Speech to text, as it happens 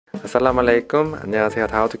Assalamualaikum. 안녕하세요.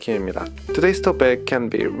 다우드킴입니다. Today's topic can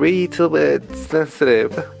be a little bit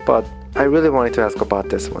sensitive, but I really wanted to ask about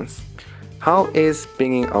this one. How is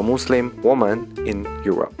being a Muslim woman in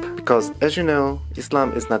Europe? Because as you know,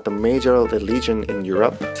 Islam is not the major religion in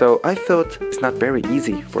Europe, so I thought it's not very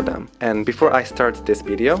easy for them. And before I start this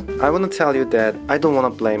video, I want to tell you that I don't want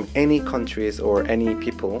to blame any countries or any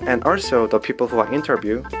people, and also the people who I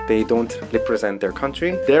interview, they don't represent their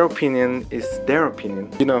country. Their opinion is their opinion.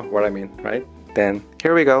 You know what I mean, right? Then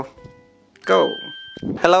here we go. Go!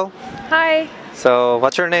 Hello! Hi, So,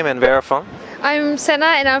 what's your name and where are you from? I'm Sena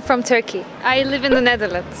and I'm from Turkey. I live in the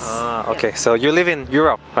Netherlands. Okay, so you live in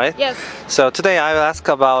Europe, right? Yes. So today I will ask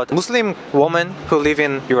about Muslim women who live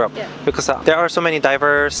in Europe, Yeah. because there are so many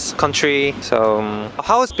diverse countries. So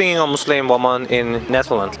how is being a Muslim woman in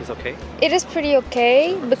Netherlands? Is okay? It is pretty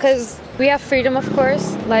okay because we have freedom, of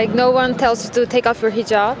course. Like no one tells you to take off your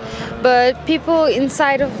hijab, but people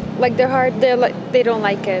inside of like their heart, they don't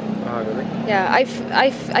like it. Oh, really? Yeah,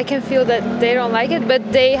 I can feel that they don't like it, but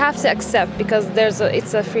they have to accept because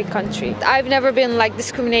it's a free country. I've never been like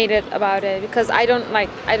discriminated about it because I don't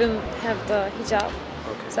have the hijab,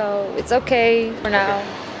 so it's okay for now.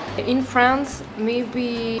 In France,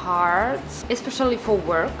 maybe hard, especially for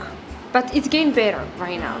work. But it's getting better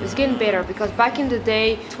right now. It's getting better because back in the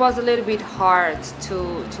day, it was a little bit hard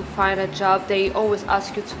to find a job. They always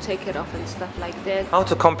ask you to take it off and stuff like that. How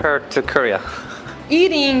to compare to Korea?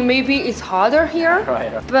 Eating maybe is harder here,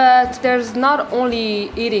 Right. but there's not only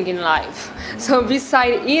eating in life. So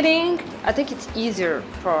beside eating, I think it's easier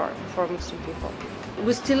for Muslim people.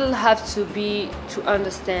 We still have to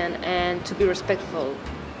understand and to be respectful.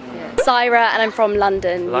 Yeah. Syra, and I'm from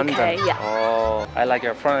London, London. UK. Yeah. Oh, I like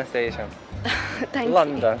your pronunciation. Thank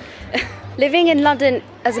London. you. Living in London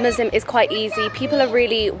as a Muslim is quite easy. People are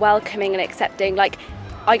really welcoming and accepting. Like,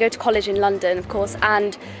 I go to college in London, of course,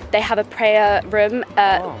 and they have a prayer room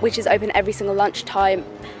which is open every single lunchtime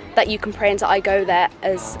that you can pray in. So I go there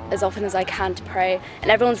as often as I can to pray,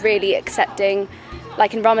 and everyone's really accepting.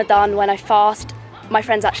 Like in Ramadan, when I fast, my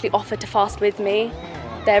friends actually offer to fast with me.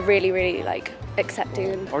 They're really like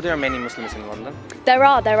accepting. Are there many Muslims in London? There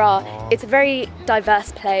are. It's a very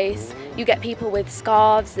diverse place. You get people with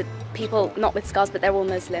scarves, people not with scarves, but they're all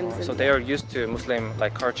Muslims. So they are used to Muslim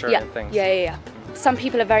like culture yeah, and things. yeah. Some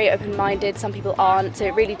people are very open-minded, some people aren't, so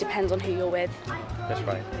it really depends on who you're with. That's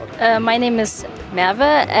right. Okay. My name is Merve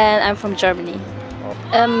and I'm from Germany.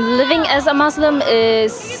 Living as a Muslim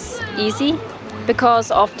is easy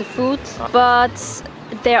because of the food, but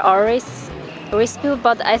there are racist people,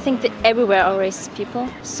 but I think that everywhere are racist people.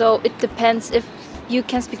 So it depends if you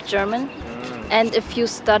can speak German and if you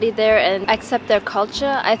study there and accept their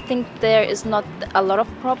culture. I think there is not a lot of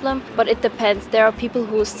problem, but it depends. There are people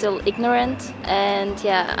who are still ignorant, and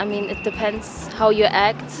yeah, I mean it depends how you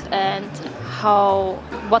act and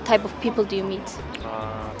what type of people do you meet.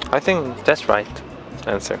 I think that's right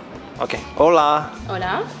answer. Okay. Hola.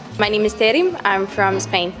 Hola, my name is Terim. I'm from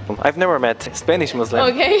Spain. I've never met Spanish Muslim,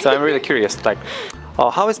 Okay. so I'm really curious. Like,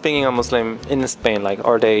 how is being a Muslim in Spain? Like,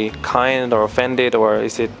 are they kind or offended, or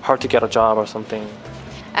is it hard to get a job or something?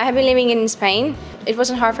 I have been living in Spain. It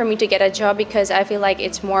wasn't hard for me to get a job because I feel like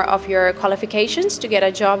it's more of your qualifications to get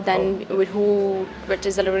a job than with what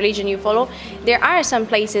is the religion you follow. There are some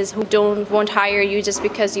places who won't hire you just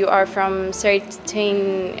because you are from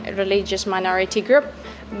certain religious minority group,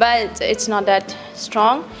 but it's not that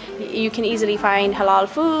strong. You can easily find halal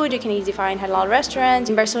food, you can easily find halal restaurants.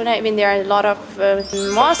 In Barcelona, even there are a lot of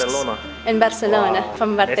mosques. Barcelona. In Barcelona, Wow.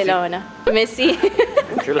 from Barcelona. Messi.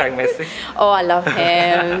 Do you like Messi? Oh, I love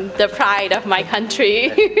him. The pride of my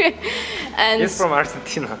country. And He's from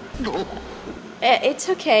Argentina. it's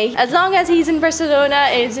okay. As long as he's in Barcelona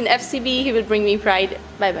and he's in FCB, he will bring me pride.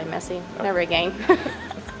 Bye bye, Messi. Never again.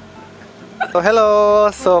 So hello.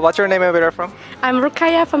 So what's your name and where are you from? I'm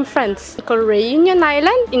Rukaya from France, called Reunion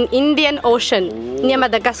Island in Indian Ocean, near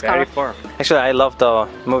Madagascar. Very far. Actually, I love the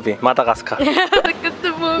movie Madagascar. Look at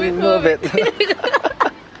the movie. Love it.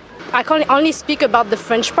 I can only speak about the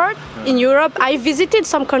French part. In Europe, I visited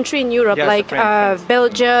some country in Europe, Yes, like France.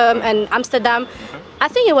 Belgium and Amsterdam. I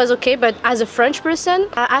think it was okay, but as a French person,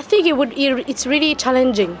 I think it's really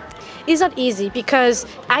challenging. It's not easy because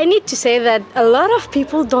I need to say that a lot of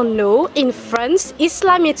people don't know in France,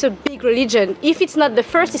 Islam is a big religion. If it's not the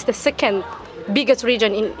first, it's the second biggest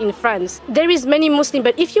religion in France. There is many Muslims,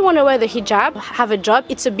 but if you want to wear the hijab, have a job,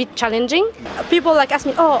 it's a bit challenging. People like ask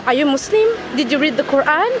me, oh, are you Muslim? Did you read the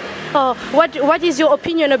Quran? Oh, what is your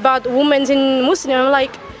opinion about women in Muslim? I'm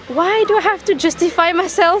like, why do I have to justify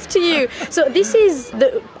myself to you? So this is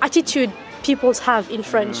the attitude people have in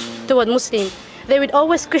French toward Muslim. they would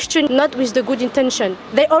always question, not with the good intention.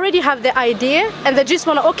 They already have the idea and they just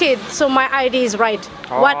want to, okay, so my idea is right.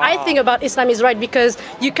 What I think about Islam is right because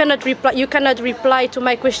you cannot reply to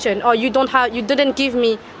my question, or you didn't give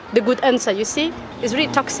me the good answer, you see? It's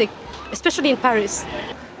really toxic, especially in Paris.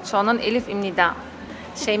 저는 엘리프입니다.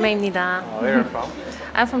 셰이마입니다. Where are you from?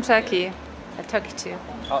 I'm from Turkey. Turkey too.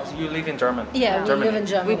 Oh, so you live in Germany? Yeah, we live in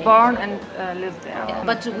Germany. We born and live there. Yeah,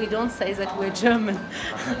 but we don't say that we're German.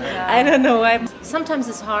 I don't know why. Sometimes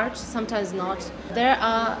it's hard, sometimes not. There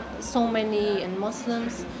are so many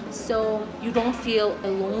Muslims, so you don't feel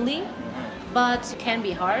lonely. But it can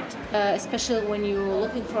be hard, especially when you're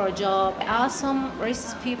looking for a job. There are some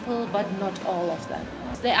racist people, but not all of them.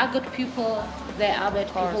 There are good people, there are bad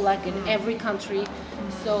people, like in every country.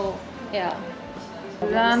 So, yeah.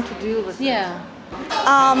 Learn to deal with it. Yeah.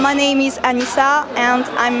 My name is Anissa and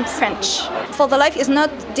I'm French. For the life is not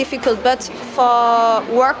difficult, but for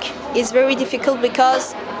work is very difficult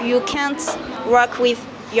because you can't work with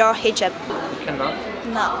your hijab. You cannot?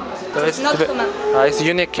 No, So it's not common. It's a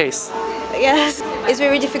unique case. Yes, it's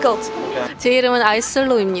very difficult. 제 이름은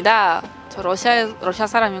아이슬로입니다. 저 러시아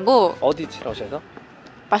사람이고 어디지 러시아에서?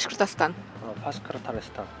 바시크르타스탄.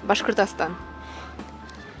 바시크르타스탄. 바시크르타스탄.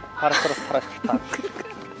 바시크르타스탄.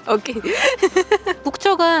 오케이.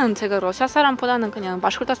 국적은 제가 러시아 사람보다는 그냥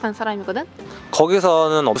바시크르타스탄 사람이거든.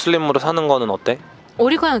 거기서는 무슬림으로 사는 거는 어때?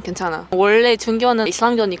 우리 거는 괜찮아. 원래 중교는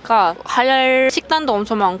이슬람교니까 할랄 식단도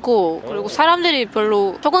엄청 많고 그리고 사람들이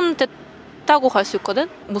별로 적응 됐다고 갈 수 있거든.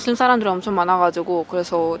 무슬림 사람들이 엄청 많아가지고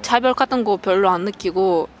그래서 차별 같은 거 별로 안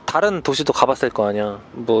느끼고. 다른 도시도 가봤을 거 아니야.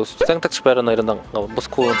 뭐 생텍스베르나 이런 데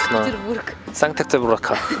모스크바나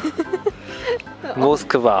상텍스부르카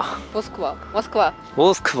모스크바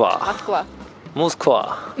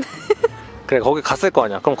그래 거기 갔을 거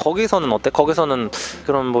아니야. 그럼 거기서는 어때? 거기서는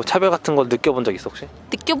그런 뭐 차별 같은 걸 느껴본 적 있어 혹시?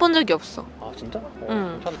 느껴본 적이 없어. 아 진짜?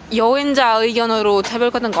 여행자 의견으로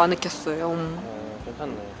차별 같은 거 안 느꼈어요.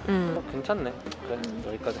 괜찮네. 괜찮네. 그래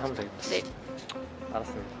여기까지 하면 되겠다. 네.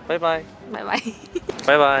 알았습니다. 바이바이. 바이바이.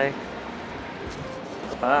 바이바이.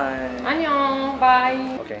 Bye. 안녕.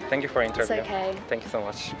 Bye. Okay, thank you for interview. It's okay. Thank you so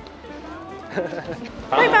much.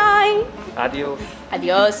 Bye bye. Adios.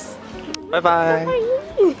 Adios. Bye bye.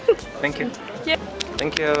 Thank you.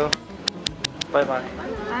 Thank you. Bye bye.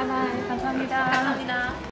 Bye bye. 감사합니다.